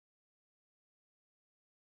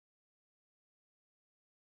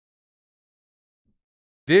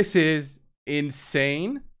This is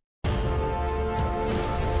insane.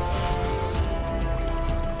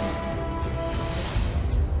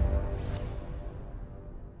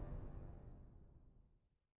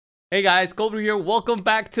 Hey guys, coldbrew here. Welcome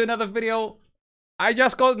back to another video. I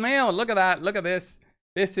just got mail. Look at that. Look at this.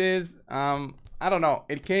 This is I don't know.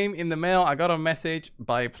 It came in the mail. I got a message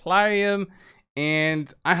by Plarium,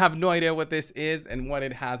 and I have no idea what this is and what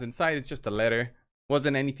it has inside. It's just a letter.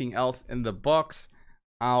 Wasn't anything else in the box.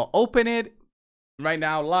 I'll open it right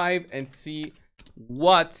now live and see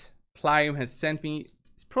what Plarium has sent me.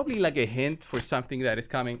 It's probably like a hint for something that is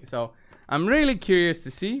coming. So I'm really curious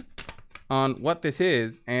to see on what this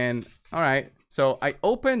is. And all right, so I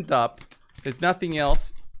opened up. There's nothing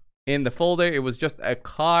else in the folder. It was just a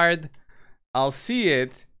card. I'll see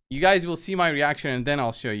it. You guys will see my reaction and then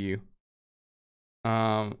I'll show you.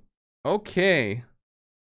 Okay.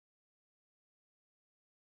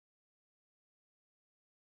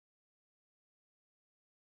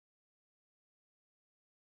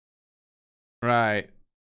 Right.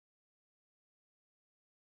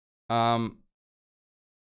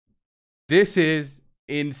 This is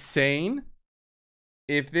insane.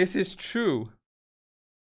 If this is true,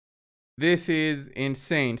 this is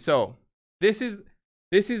insane. So this is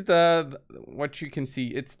the what you can see.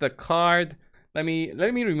 It's the card. Let me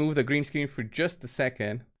remove the green screen for just a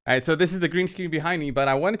second. All right, so this is the green screen behind me, but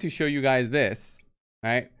I wanted to show you guys this.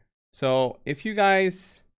 All right, so if you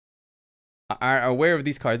guys are aware of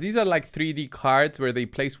these cards, these are like 3D cards where they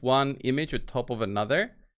place one image on top of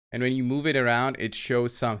another. And when you move it around, it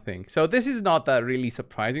shows something. So this is not the really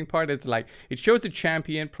surprising part. It's like, it shows the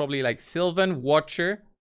champion, probably like Sylvan Watcher.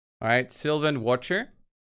 All right, Sylvan Watcher.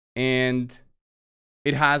 And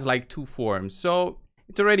it has like 2 forms. So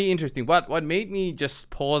it's already interesting. What made me just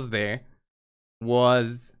pause there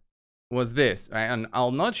was this. Right? And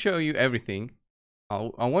I'll not show you everything.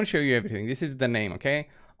 I won't show you everything. This is the name, okay?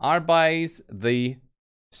 Arbai's the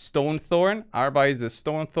Stonethorn. Arbai's the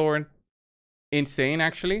Stonethorn. Insane,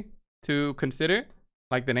 actually, to consider,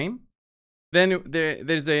 like the name. Then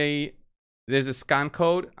there's a scan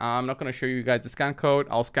code. I'm not going to show you guys the scan code.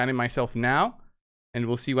 I'll scan it myself now and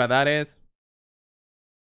we'll see what that is.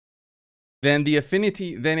 Then the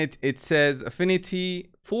affinity, then it says affinity,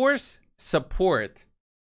 force, support.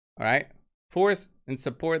 All right, force and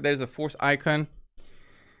support. There's a force icon.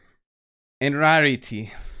 And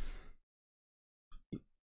rarity.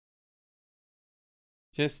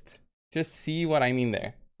 Just see what I mean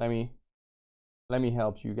there. Let me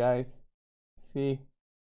help you guys. See.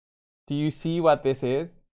 Do you see what this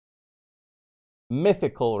is?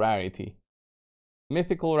 Mythical rarity.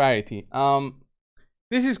 Mythical rarity.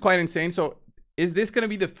 This is quite insane. So is this gonna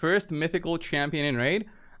be the first mythical champion in raid?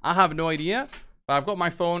 I have no idea. But I've got my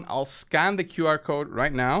phone. I'll scan the QR code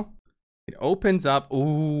right now. It opens up.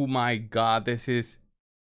 Oh my god, this is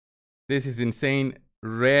insane.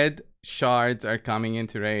 Red shards are coming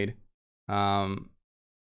into raid.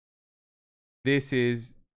 This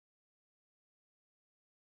is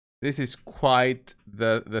quite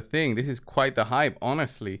the thing. This is quite the hype,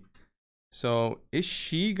 honestly. So is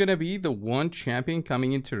she gonna be the one champion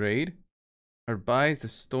coming into raid? Or buys the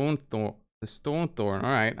Stonethorn. The Stonethorn. All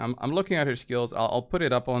right, I'm looking at her skills. I'll put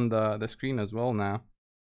it up on the screen as well now.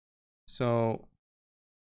 So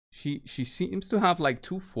she seems to have like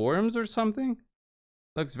 2 forms or something.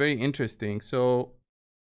 Looks very interesting. So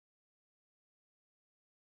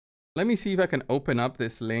let me see if I can open up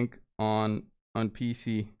this link on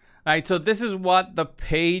PC. All right, so this is what the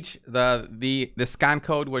page, the scan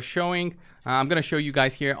code was showing. I'm gonna show you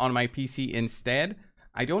guys here on my PC instead.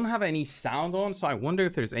 I don't have any sound on, so I wonder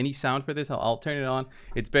if there's any sound for this. I'll turn it on.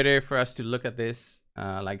 It's better for us to look at this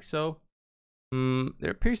like so.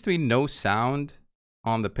 There appears to be no sound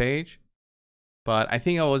on the page, but I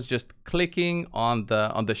think I was just clicking on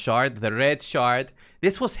the shard, the red shard.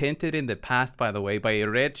 This was hinted in the past, by the way, by a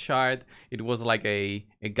red shard. It was like a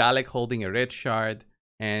Gallic holding a red shard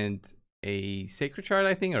and a sacred shard,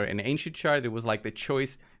 I think, or an ancient shard. It was like the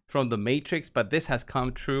choice from the Matrix, but this has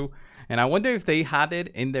come true. And I wonder if they had it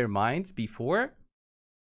in their minds before,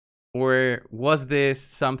 or was this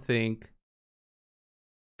something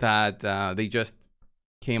that they just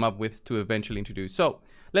came up with to eventually introduce. So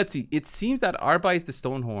let's see. It seems that Arbai's the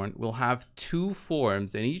Stonehorn will have 2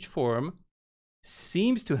 forms, and each form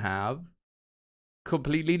seems to have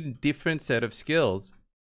completely different set of skills.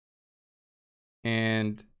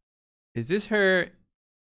 And is this her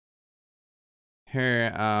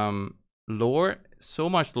lore? So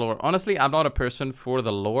much lore. Honestly, I'm not a person for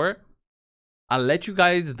the lore. I'll let you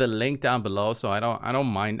guys the link down below, so I don't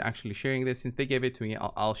mind actually sharing this. Since they gave it to me,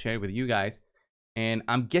 I'll share it with you guys. And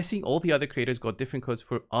I'm guessing all the other creators got different codes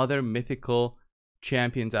for other mythical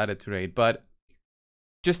champions added to raid. But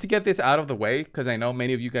just to get this out of the way, because I know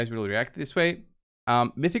many of you guys will react this way,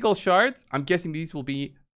 mythical shards, I'm guessing these will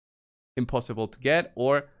be impossible to get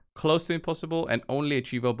or close to impossible and only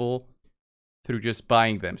achievable through just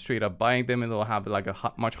buying them, straight up buying them, and they'll have like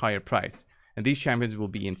a much higher price. And these champions will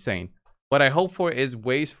be insane. What I hope for is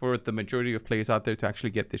ways for the majority of players out there to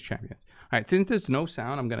actually get these champions. All right, since there's no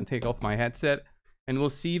sound, I'm going to take off my headset and we'll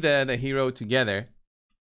see the hero together.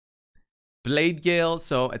 Blade Gale,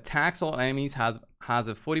 so attacks all enemies, has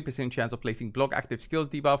a 40% chance of placing block active skills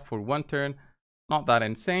debuff for 1 turn. Not that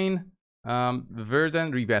insane.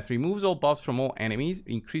 Verdant Rebirth removes all buffs from all enemies,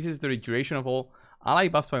 increases the duration of all ally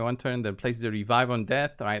buffs by 1 turn, then places a revive on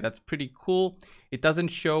death. All right, that's pretty cool. It doesn't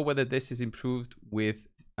show whether this is improved with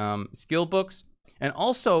skill books. And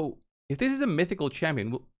also, if this is a mythical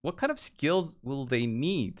champion, what kind of skills will they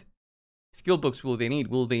need? Skill books will they need?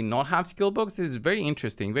 Will they not have skill books? This is very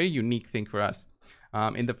interesting, very unique thing for us.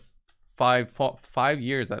 In the five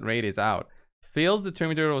years that raid is out, fails the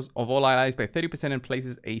Terminator of all allies by 30% and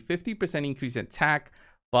places a 50% increase in attack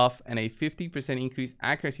buff and a 50% increase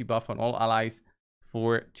accuracy buff on all allies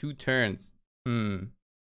for 2 turns.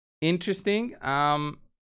 Interesting.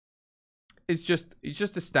 It's just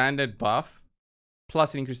a standard buff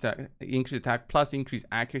plus increased attack plus increased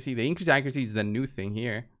accuracy. The increased accuracy is the new thing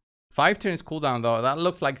here. 5 turns cooldown though. That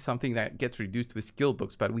looks like something that gets reduced with skill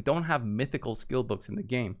books, but we don't have mythical skill books in the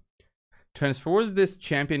game. Transforms this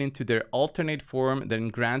champion into their alternate form, then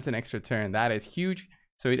grants an extra turn. That is huge.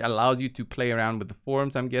 So it allows you to play around with the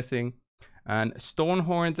forms, I'm guessing. And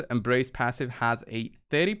Stonehorn's Embrace passive has a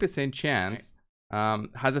 30% chance.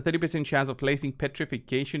 Of placing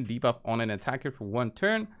Petrification debuff on an attacker for 1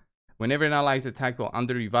 turn. Whenever an ally is attacked while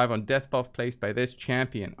under revive on death buff placed by this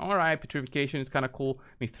champion. Alright, Petrification is kind of cool.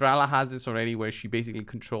 Mithrala has this already where she basically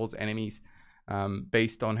controls enemies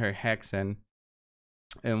based on her hex and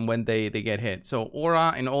when they get hit. So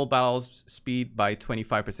aura in all battles speed by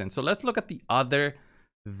 25%. So let's look at the other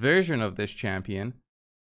version of this champion.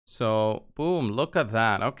 So boom, look at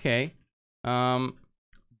that. Okay.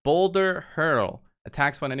 Boulder Hurl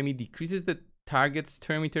attacks one enemy, decreases the target's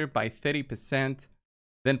turn meter by 30%,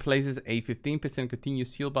 then places a 15%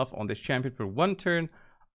 continuous heal buff on this champion for 1 turn.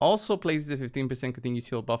 Also places a 15% continuous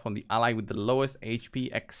heal buff on the ally with the lowest HP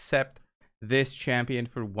except this champion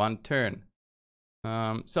for 1 turn.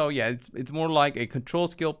 So yeah, it's more like a control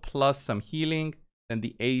skill plus some healing. Then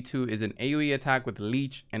the A2 is an AoE attack with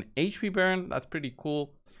leech and HP burn. That's pretty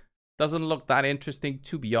cool. Doesn't look that interesting,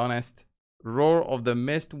 to be honest. Roar of the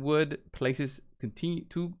Mistwood places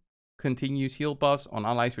 2 continuous heal buffs on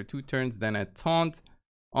allies for 2 turns, then a taunt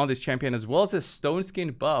on this champion, as well as a Stone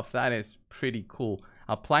Skin buff. That is pretty cool.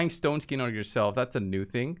 Applying Stone Skin on yourself, that's a new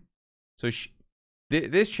thing. So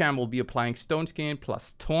this champ will be applying Stone Skin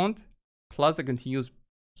plus taunt, plus the continuous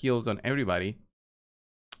heals on everybody.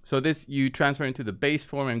 So this, you transfer into the base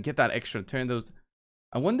form and get that extra turn.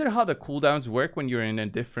 I wonder how the cooldowns work when you're in a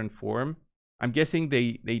different form. I'm guessing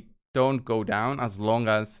they don't go down as long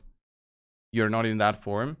as you're not in that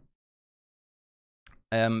form.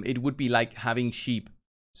 It would be like having sheep.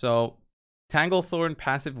 So Tanglethorn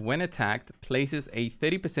passive, when attacked, places a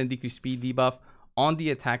 30% decreased speed debuff on the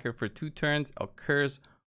attacker for 2 turns, occurs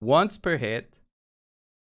once per hit.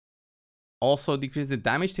 Also decreases the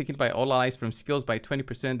damage taken by all allies from skills by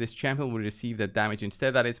 20%. This champion will receive that damage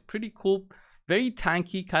instead. That is pretty cool. Very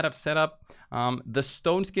tanky kind of setup. The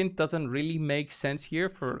Stone Skin doesn't really make sense here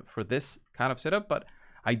for this kind of setup, but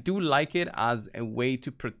I do like it as a way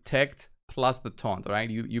to protect plus the taunt, right?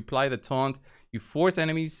 You apply the taunt, you force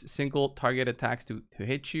enemies single target attacks to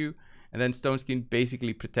hit you, and then Stone Skin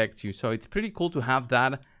basically protects you. So it's pretty cool to have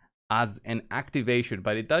that as an activation,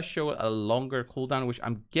 but it does show a longer cooldown, which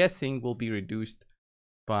I'm guessing will be reduced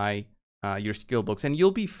by your skill books, and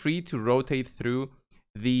you'll be free to rotate through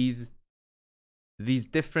these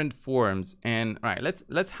different forms. And all right,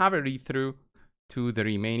 let's have a read through to the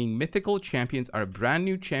remaining. Mythical champions are a brand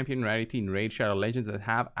new champion rarity in Raid Shadow Legends that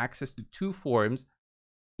have access to 2 forms,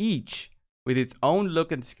 each with its own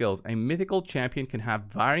look and skills. A mythical champion can have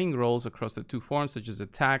varying roles across the 2 forms, such as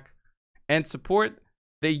attack and support.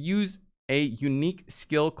 They use a unique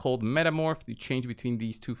skill called Metamorph to change between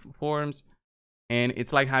these 2 forms, and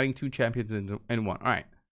it's like having 2 champions in one. All right.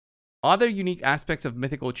 Other unique aspects of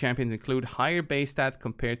mythical champions include higher base stats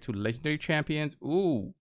compared to legendary champions.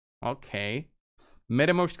 Ooh, okay.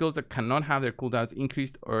 Metamorph skills that cannot have their cooldowns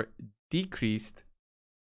increased or decreased.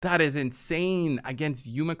 That is insane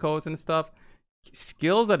against Yumiko's and stuff.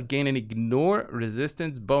 Skills that gain an ignore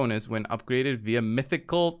resistance bonus when upgraded via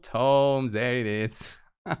mythical tomes. There it is.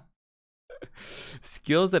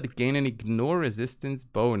 Skills that gain an ignore resistance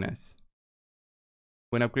bonus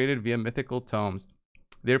when upgraded via mythical tomes.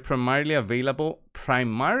 They're primarily available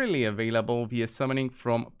via summoning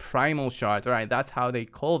from primal shards. All right, that's how they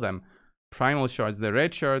call them. Primal shards. The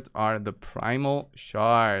red shards are the primal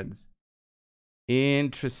shards.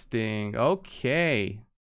 Interesting. Okay.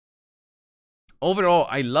 Overall,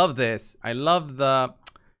 I love this. I love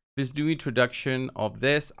this new introduction of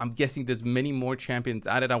this. I'm guessing there's many more champions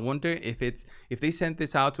added. I wonder if they sent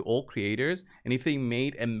this out to all creators and if they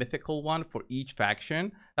made a mythical one for each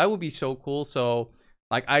faction. That would be so cool. So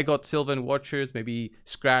like I got Sylvan Watchers, maybe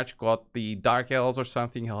Scratch got the Dark Elves or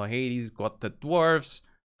something. Hades got the Dwarves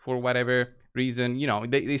for whatever reason. You know,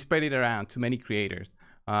 they spread it around to many creators.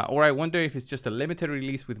 Or I wonder if it's just a limited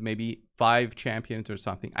release with maybe 5 champions or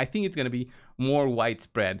something. I think it's going to be more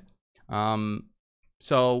widespread.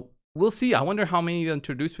 So we'll see. I wonder how many they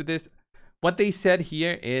introduced with this. What they said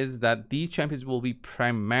here is that these champions will be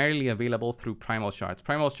primarily available through primal shards.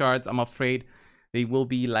 Primal shards, I'm afraid they will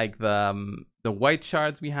be like the white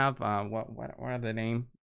shards we have. What are the name?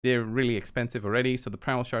 They're really expensive already. So the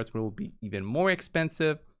primal shards will be even more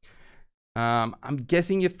expensive. I'm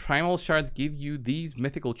guessing if primal shards give you these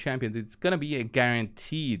mythical champions, it's gonna be a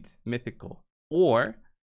guaranteed mythical, or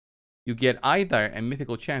you get either a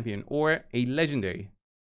mythical champion or a legendary.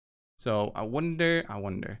 So I wonder.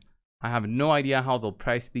 I have no idea how they'll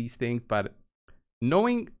price these things, but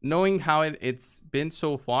knowing how it's been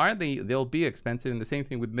so far, they'll be expensive. And the same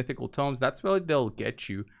thing with mythical tomes. That's where they'll get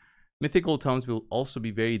you. Mythical tomes will also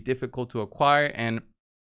be very difficult to acquire, and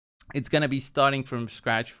it's going to be starting from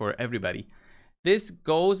scratch for everybody. This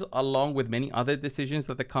goes along with many other decisions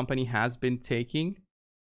that the company has been taking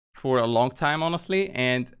for a long time, honestly.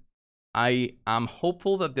 And I am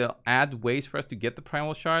hopeful that they'll add ways for us to get the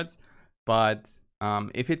primal shards. But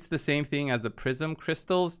if it's the same thing as the prism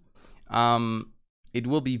crystals, it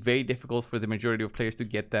will be very difficult for the majority of players to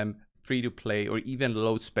get them free to play or even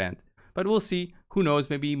low spend. But we'll see. Who knows?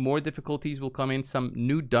 Maybe more difficulties will come in. Some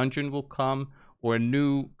new dungeon will come, or a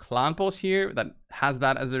new clan boss here that has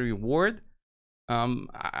that as a reward.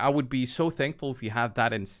 I would be so thankful if we have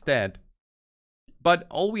that instead. But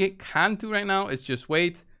all we can do right now is just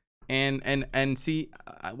wait and see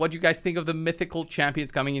what you guys think of the mythical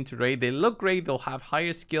champions coming into raid. They look great. They'll have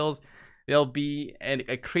higher skills. They'll be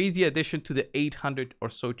a crazy addition to the 800 or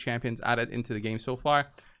so champions added into the game so far.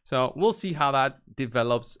 So we'll see how that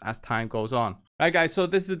develops as time goes on. All right, guys, so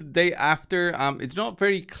this is the day after. It's not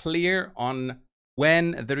very clear on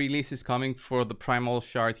when the release is coming for the Primal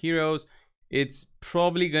Shard Heroes. It's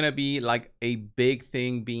probably going to be like a big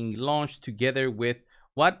thing being launched together with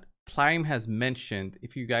what Prime has mentioned.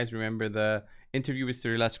 If you guys remember the interview with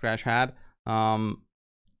Cyrilla Scratch had,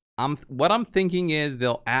 what I'm thinking is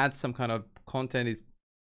they'll add some kind of content. Is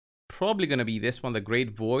probably going to be this one, the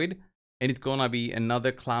Great Void, and it's going to be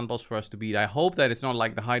another clan boss for us to beat. I hope that it's not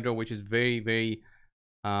like the Hydra, which is very, very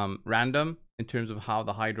random in terms of how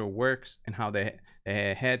the Hydra works and how the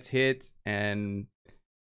heads hit, and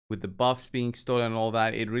with the buffs being stolen and all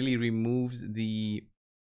that, it really removes the...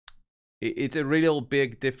 It's a real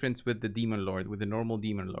big difference with the Demon Lord, with the normal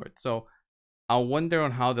Demon Lord. So I wonder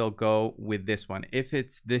on how they'll go with this one. If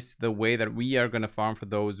it's the way that we are going to farm for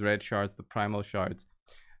those red shards, the primal shards.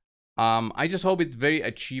 I just hope it's very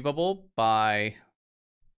achievable by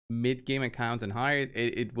mid-game accounts and higher.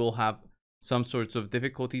 It will have some sorts of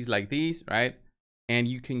difficulties like these, right? And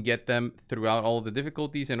you can get them throughout all the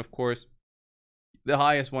difficulties. And of course, the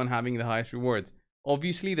highest one having the highest rewards.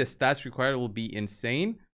 Obviously, the stats required will be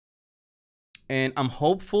insane. And I'm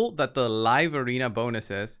hopeful that the live arena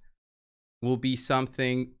bonuses will be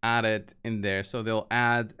something added in there. So they'll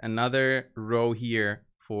add another row here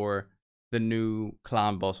for the new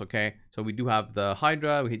clan boss, okay? So we do have the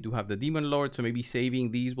Hydra, we do have the Demon Lord. So maybe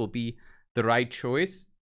saving these will be the right choice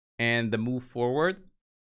and the move forward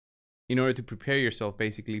in order to prepare yourself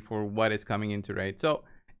basically for what is coming into raid. So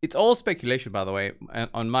it's all speculation, by the way,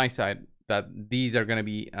 on my side, that these are going to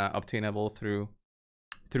be obtainable through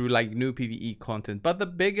like new PvE content. But the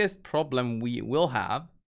biggest problem we will have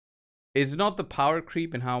is not the power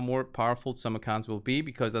creep and how more powerful some accounts will be,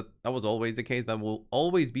 because that was always the case. That will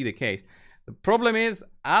always be the case. The problem is,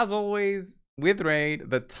 as always with raid,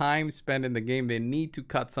 the time spent in the game. They need to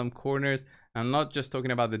cut some corners. I'm not just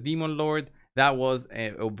talking about the Demon Lord. That was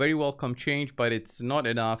a very welcome change, but it's not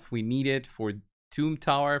enough. We need it for Tomb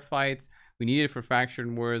Tower fights. We need it for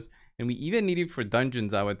faction wars. And we even need it for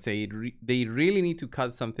dungeons, I would say. They really need to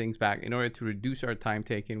cut some things back in order to reduce our time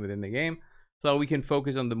taken within the game, so we can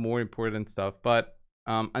focus on the more important stuff. But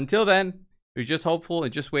until then, we're just hopeful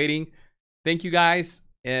and just waiting. Thank you guys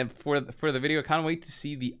for the video. I can't wait to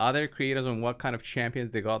see the other creators on what kind of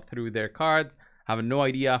champions they got through their cards. I have no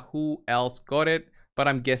idea who else got it, but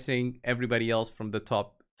I'm guessing everybody else from the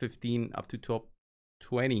top 15 up to top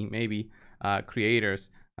 20 maybe creators.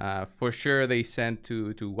 For sure they sent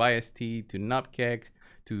to YST, to Nupkex,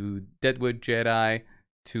 to Deadwood Jedi,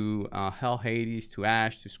 to Hell Hades, to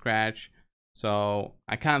Ash, to Scratch. So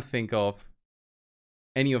I can't think of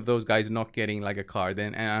any of those guys not getting like a card.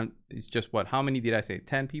 And it's just what, how many did I say?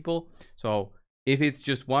 10 people. So if it's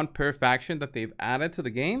just one per faction that they've added to the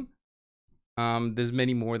game, there's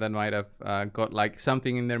many more that might have got like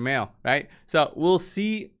something in their mail, right? So we'll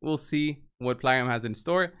see what Platinum has in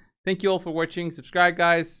store. Thank you all for watching. Subscribe,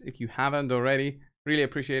 guys, if you haven't already. Really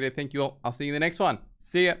appreciate it. Thank you all. I'll see you in the next one.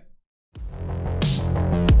 See ya.